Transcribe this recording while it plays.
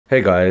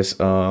Hey guys,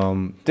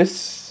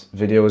 this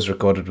video was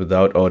recorded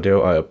without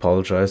audio. I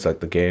apologize, like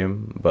the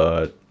game,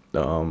 but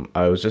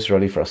I was just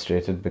really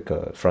frustrated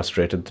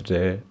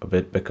today a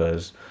bit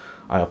because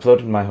I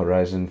uploaded my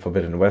Horizon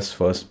Forbidden West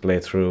first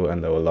playthrough,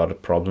 and there were a lot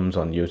of problems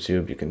on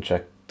YouTube. You can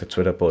check the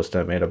Twitter post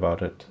I made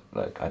about it.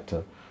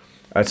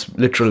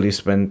 Literally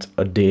spent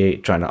a day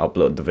trying to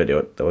upload the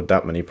video. There were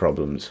that many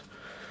problems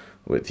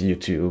with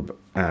YouTube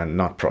and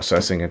not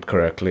processing it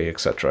correctly,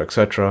 etc.,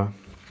 etc.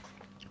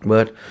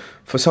 But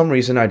for some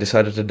reason, I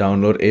decided to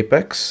download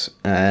Apex,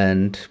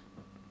 and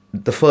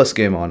the first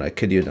game on, I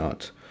kid you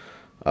not,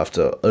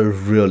 after a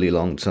really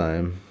long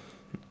time,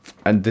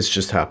 and this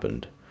just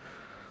happened.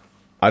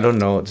 I don't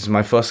know, this is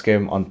my first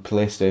game on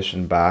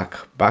PlayStation back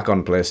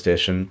on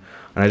PlayStation,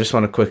 and I just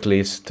want to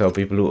quickly tell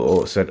people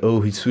who said,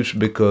 oh, he switched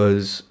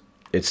because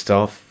it's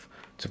tough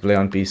to play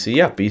on PC.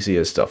 Yeah, PC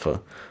is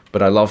tougher,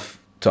 but I love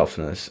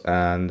toughness,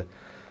 and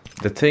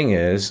the thing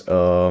is,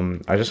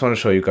 I just want to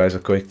show you guys a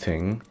quick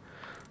thing.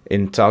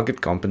 In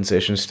target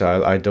compensation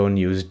style, I don't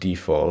use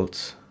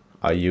defaults.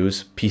 I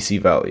use PC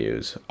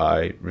values.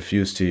 I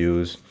refuse to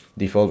use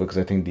default because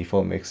I think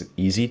default makes it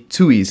easy,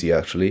 too easy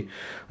actually.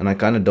 And I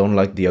kind of don't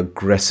like the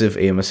aggressive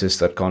aim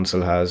assist that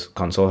console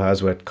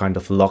has where it kind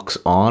of locks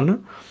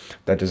on.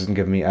 That doesn't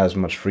give me as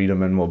much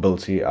freedom and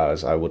mobility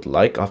as I would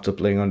like after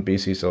playing on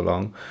PC so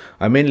long.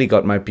 I mainly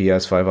got my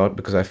PS5 out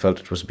because I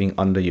felt it was being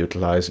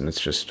underutilized, and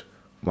it's just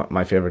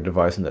my favorite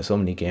device, and there's so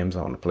many games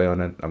I want to play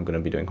on it. I'm going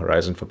to be doing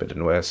Horizon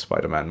Forbidden West,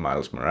 Spider-Man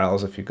Miles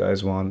Morales if you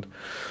guys want,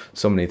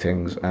 so many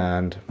things.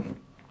 And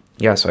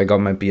yeah, so I got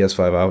my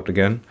PS5 out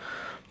again,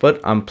 but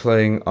I'm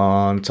playing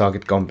on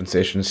target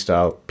compensation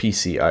style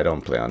PC. I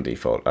don't play on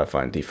default. I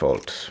find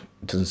default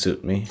doesn't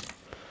suit me.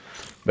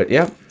 But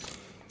yeah,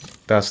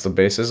 that's the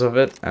basis of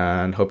it,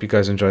 and hope you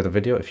guys enjoy the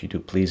video. If you do,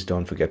 please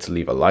don't forget to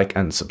leave a like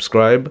and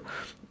subscribe.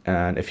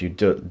 And if you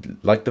do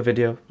like the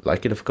video,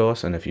 like it of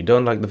course, and if you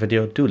don't like the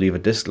video, do leave a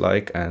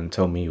dislike and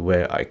tell me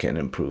where I can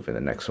improve in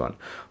the next one.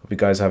 Hope you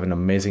guys have an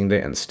amazing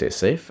day and stay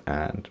safe,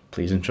 and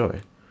please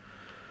enjoy.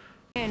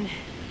 And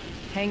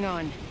hang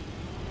on.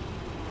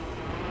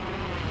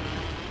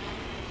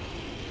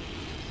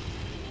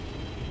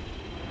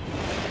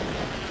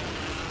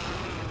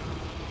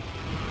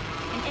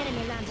 An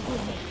enemy landed near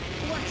me.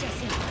 Watch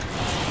yourself.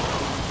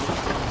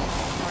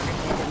 Target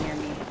landed near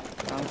me.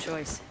 Wrong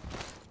choice.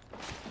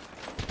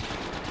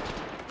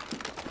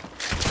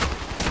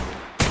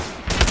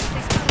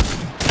 They spotted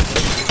me.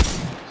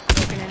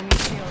 Broken enemy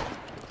shield.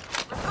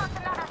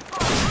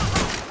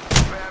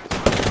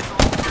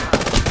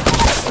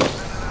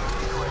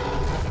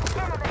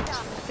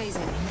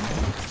 Phasing.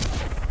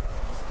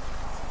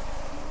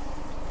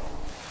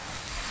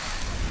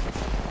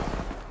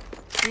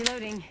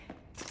 Reloading.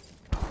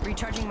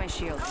 Recharging my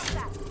shield.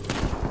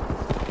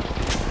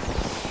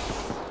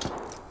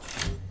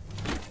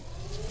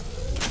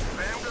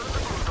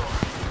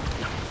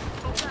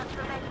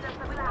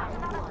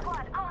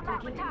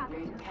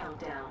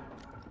 Countdown.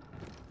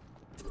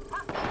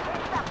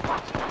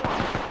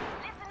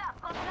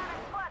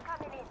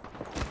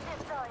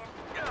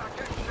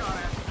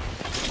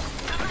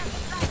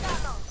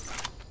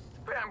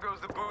 Bam goes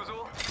the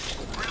boozle.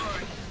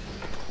 Reloading.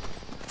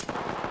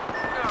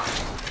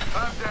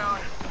 I'm down.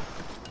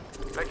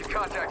 Making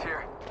contact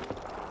here.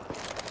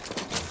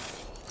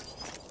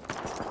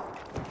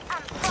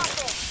 I'm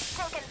spotted.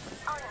 Taken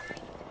on.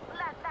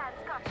 Last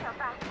man's got your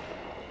back.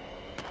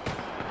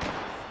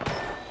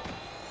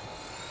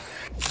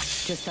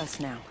 Just us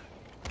now.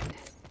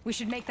 We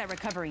should make that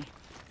recovery.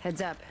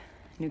 Heads up.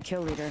 New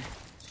kill leader.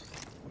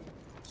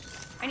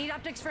 I need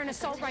optics for an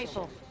assault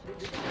rifle.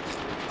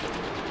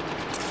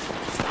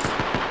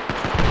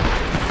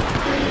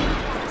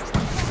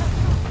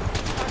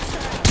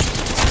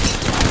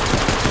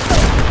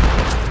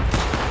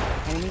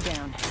 Enemy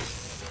down.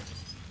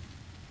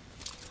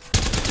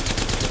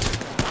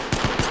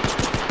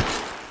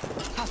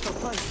 Hostile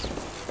close.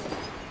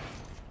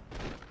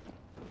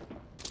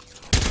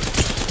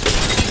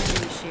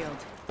 Enemy shield.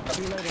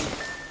 Reloading.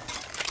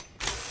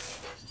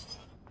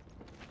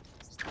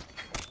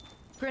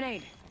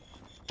 Grenade.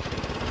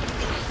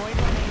 Void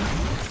running.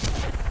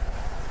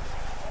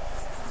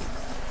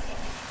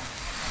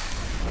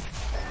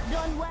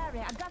 Don't worry,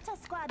 I got a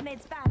squad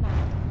mate's banner.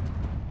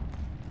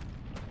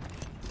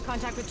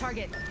 Contact with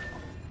target.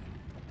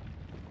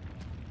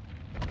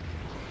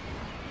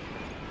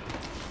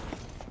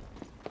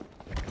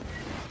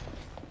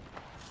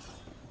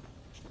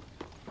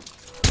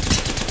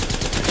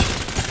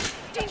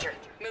 Danger.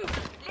 Move.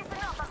 Listen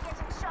up, I'm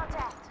getting shot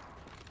at.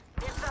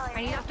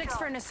 I need optics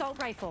for an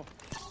assault rifle.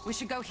 We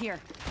should go here.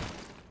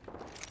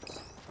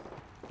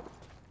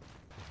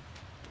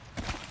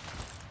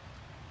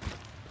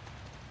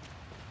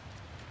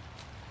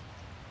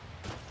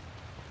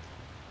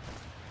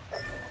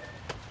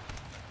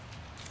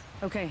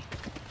 Okay.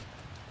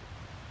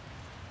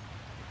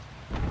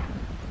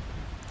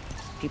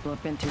 People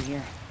have been through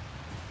here.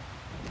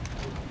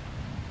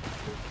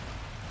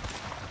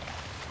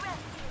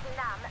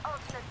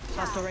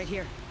 Hostile right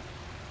here.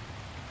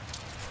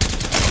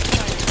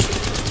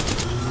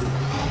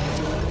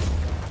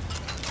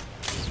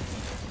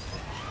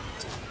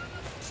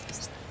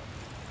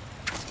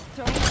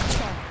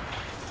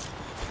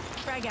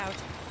 Frag out.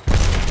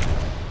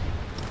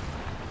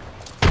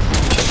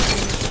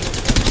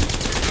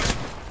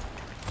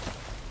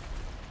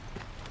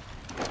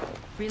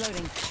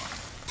 Reloading.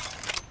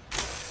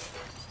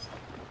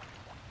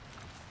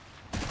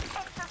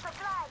 Extra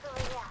supplies over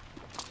here.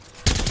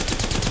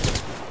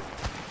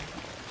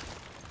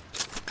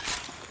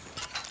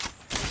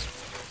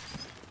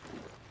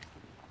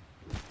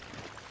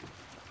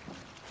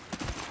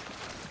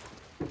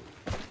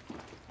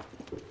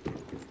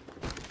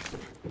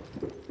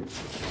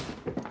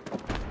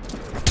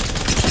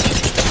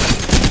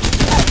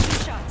 Two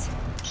shots.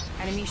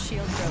 Enemy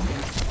shield broken.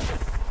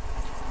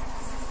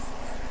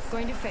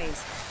 Going to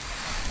phase.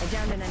 I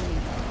downed an enemy.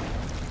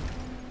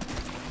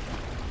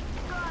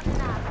 God,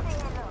 now, say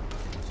hello.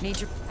 Need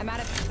your.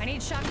 I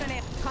need shotgun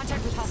ammo.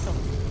 Contact with hostile.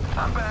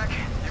 I'm back.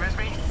 You missed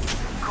me?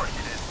 Of course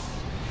you did.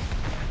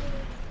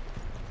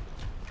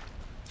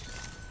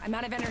 I'm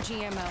out of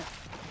energy ammo.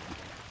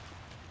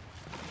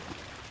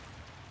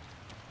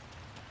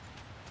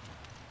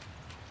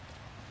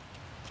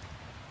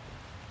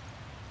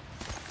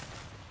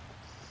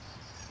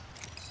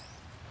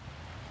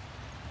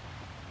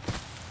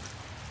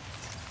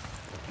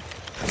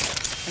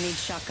 I need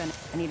shotgun.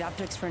 I need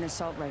optics for an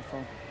assault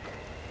rifle.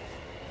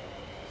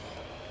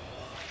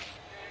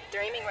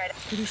 They're aiming right.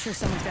 Pretty sure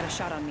someone's got a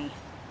shot on me.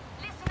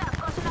 Listen up,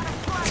 got another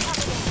squad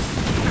coming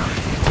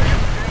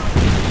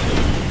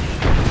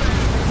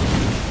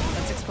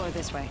Let's explore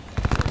this way.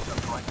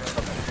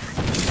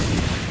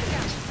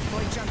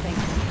 Avoid jumping.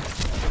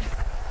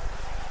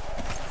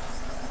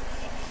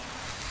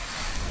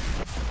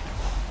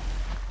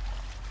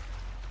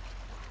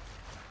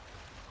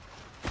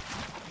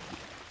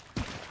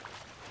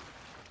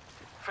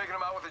 Faking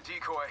him out with a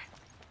decoy.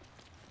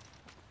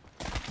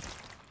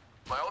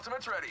 My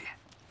ultimate's ready.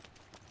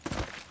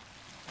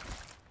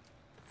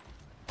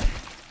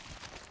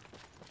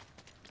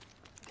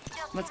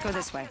 in. Let's go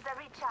this way. The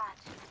recharge.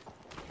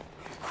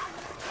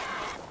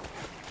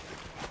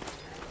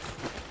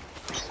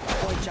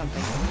 Avoid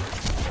jumping.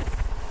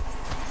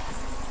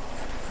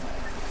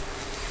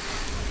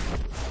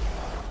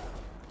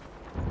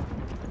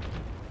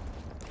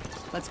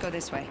 Let's go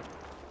this way.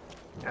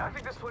 Yeah, I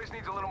think this place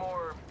needs a little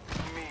more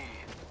me.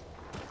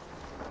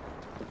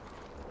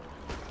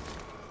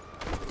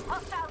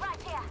 Hostile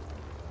right here.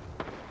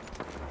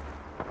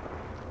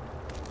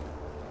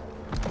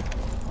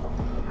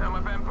 Now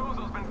my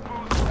bamboozle's been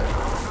foozled.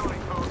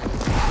 Building folks.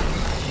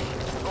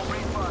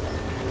 Opening spot.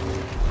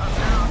 I'm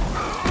down.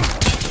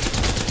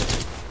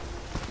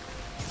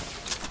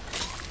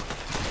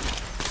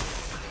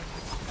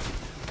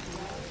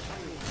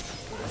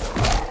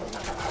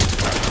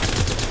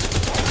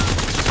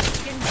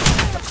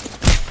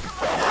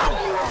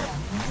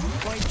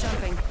 Avoid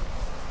jumping.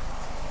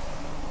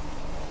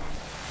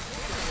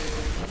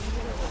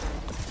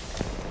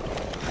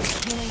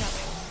 Healing up.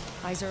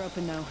 Eyes are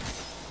open though.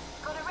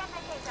 Got a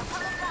replicator.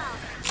 Pull it down.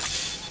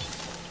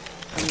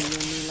 Only you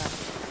and me left.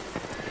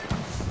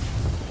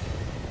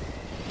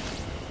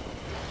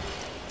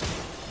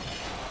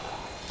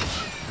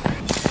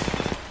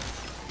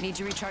 Need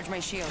to recharge my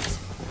shields.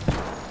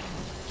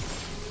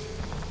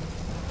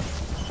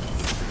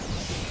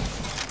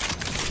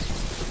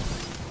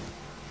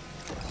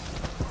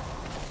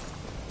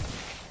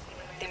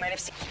 They might have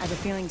seen. I have a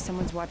feeling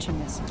someone's watching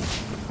this.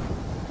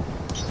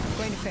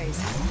 Going to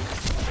phase.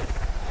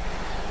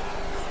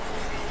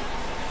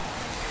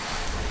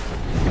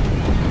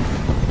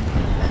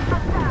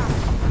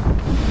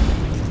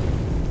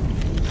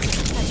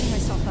 Catching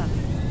myself up.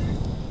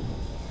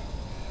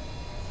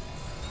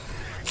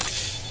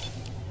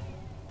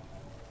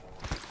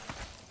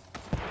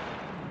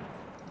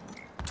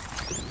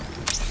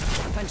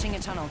 Punching a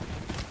tunnel.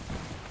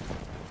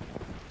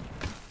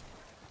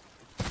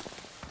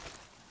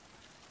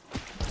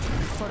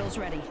 Portal's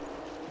ready.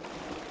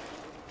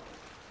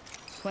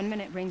 1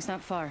 minute, ring's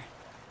not far.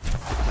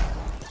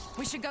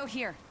 We should go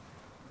here.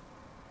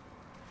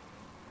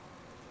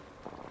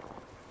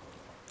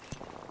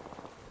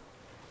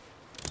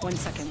 One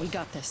second, we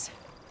got this.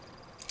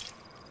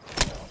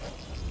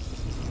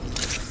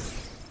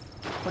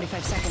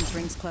 45 seconds,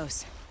 ring's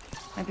close.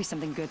 Might be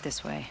something good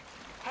this way.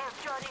 Help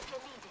Jordan if you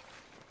need it.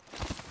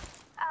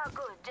 Oh,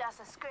 good. Just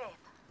a scrape.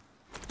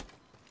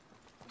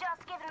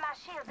 Just giving my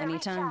shield a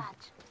Anytime.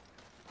 recharge.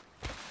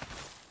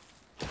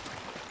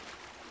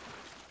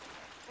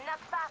 Not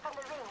far from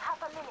the ring.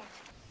 Half a minute.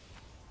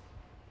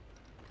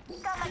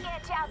 Gonna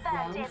get you out there,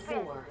 Round Jeffrey.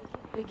 4.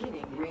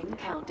 Beginning ring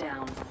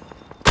countdown.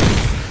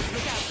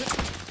 Look out.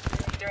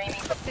 They're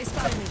aiming. They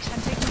spotted me.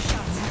 I'm taking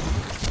shots.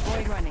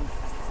 Avoid running.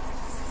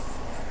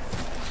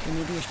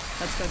 Maybe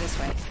let's go this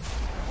way.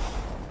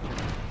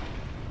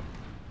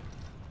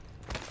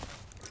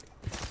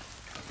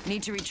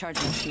 Need to recharge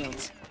my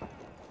shields.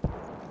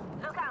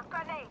 Look out,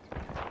 grenade.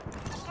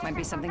 Might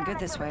be something good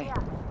this way.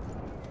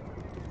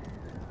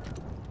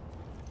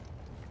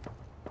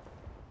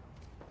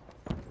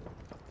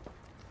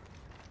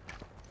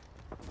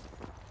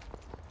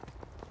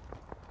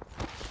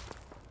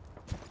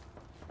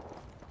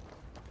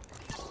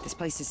 This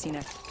place is seen.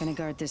 Gonna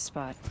guard this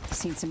spot.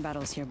 Seen some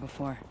battles here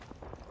before.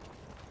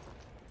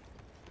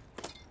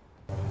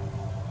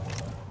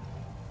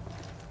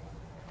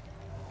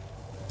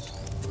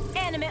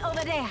 Enemy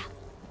over there.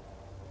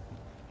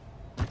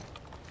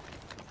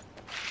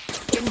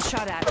 Getting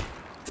shot at.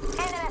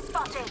 Enemy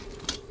spotted.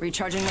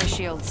 Recharging my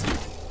shields.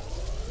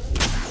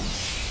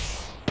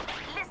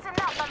 Listen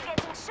up, I'm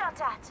getting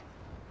shot at.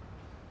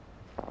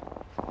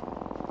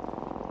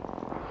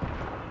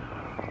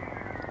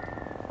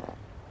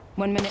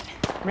 One minute.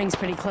 Ring's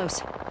pretty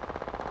close.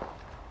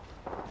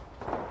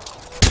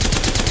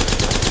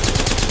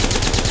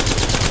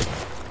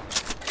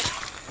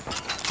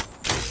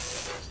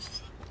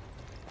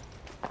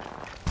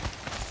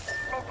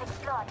 Let's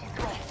explore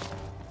this way.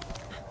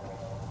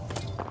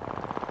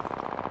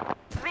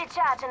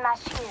 Recharging my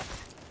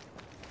shields.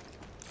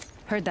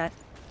 Heard that.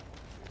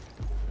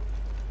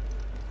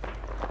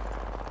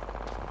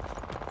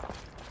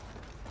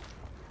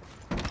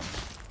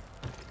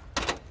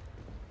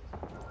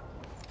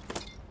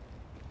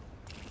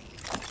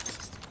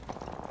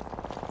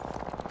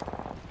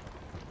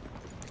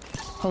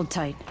 Hold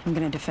tight. I'm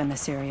gonna defend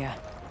this area.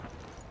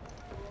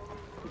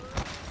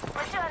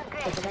 Return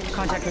grid.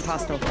 Contact with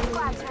hostile.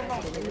 Squads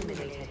remain.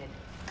 Eliminated.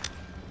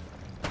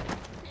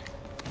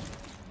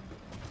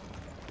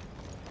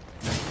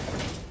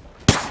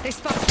 They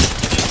spot.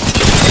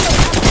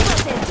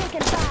 Spotted,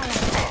 taken fire.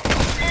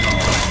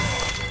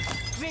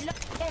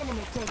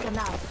 Enemy taken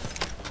out.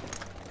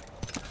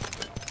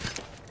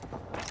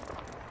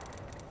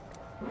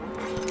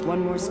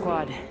 One more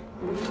squad.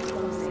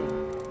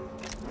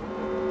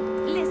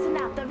 Listen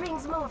up, the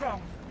ring's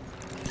moving.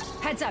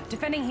 Heads up.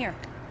 Defending here.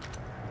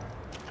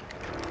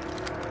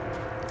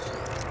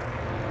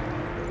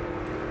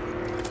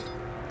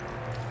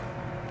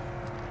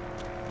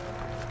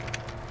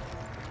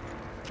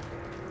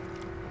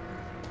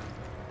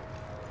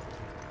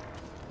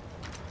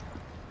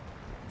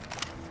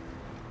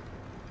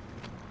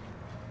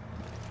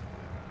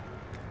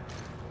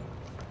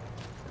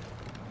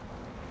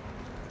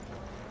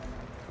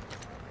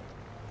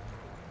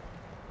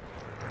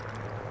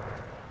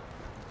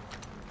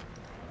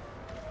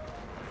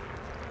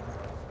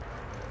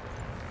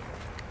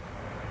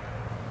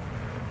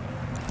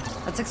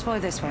 Let's explore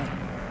this way.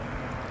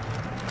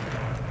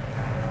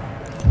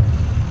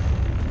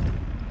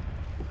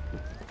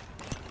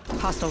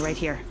 Hostile right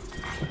here.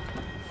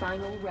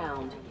 Final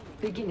round.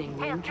 Beginning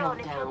Air ring drone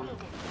if you countdown. need it.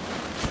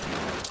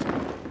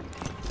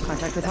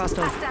 Contact with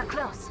hostile. Hostile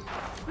close.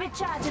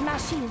 Recharging my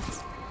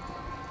shields.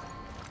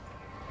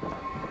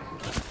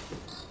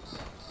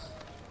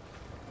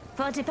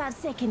 45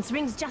 seconds.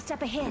 Ring's just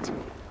up ahead.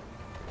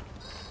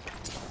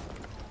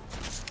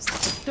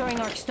 Throwing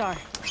arc star.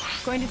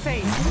 Going to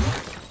phase.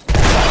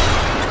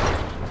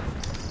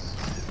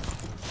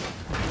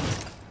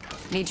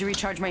 Need to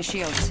recharge my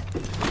shields.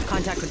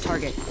 Contact with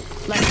target.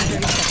 Less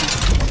than 30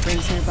 seconds.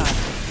 Rings nearby.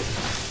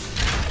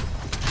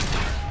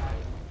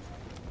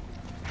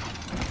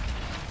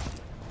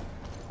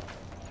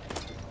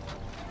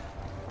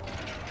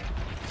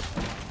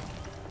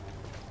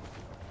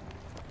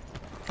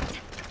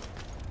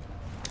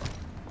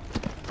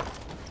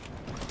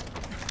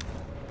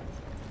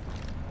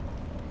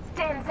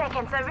 Ten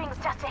seconds. The ring's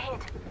just ahead.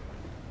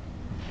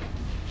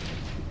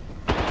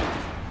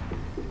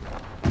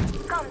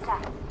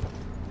 Contact.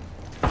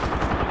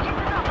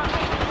 Listen up, I'm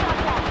getting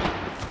shot at.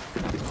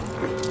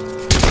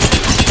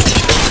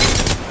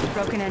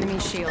 Broken enemy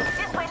shield.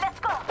 This way, let's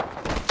go.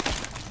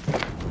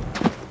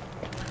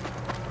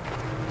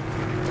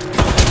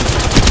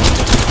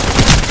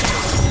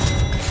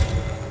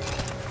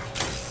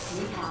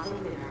 We have a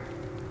winner.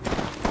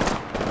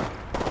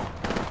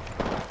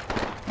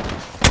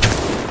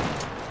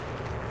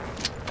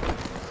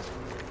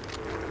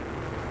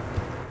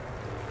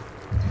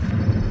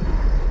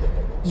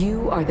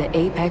 You are the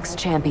Apex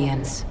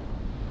Champions.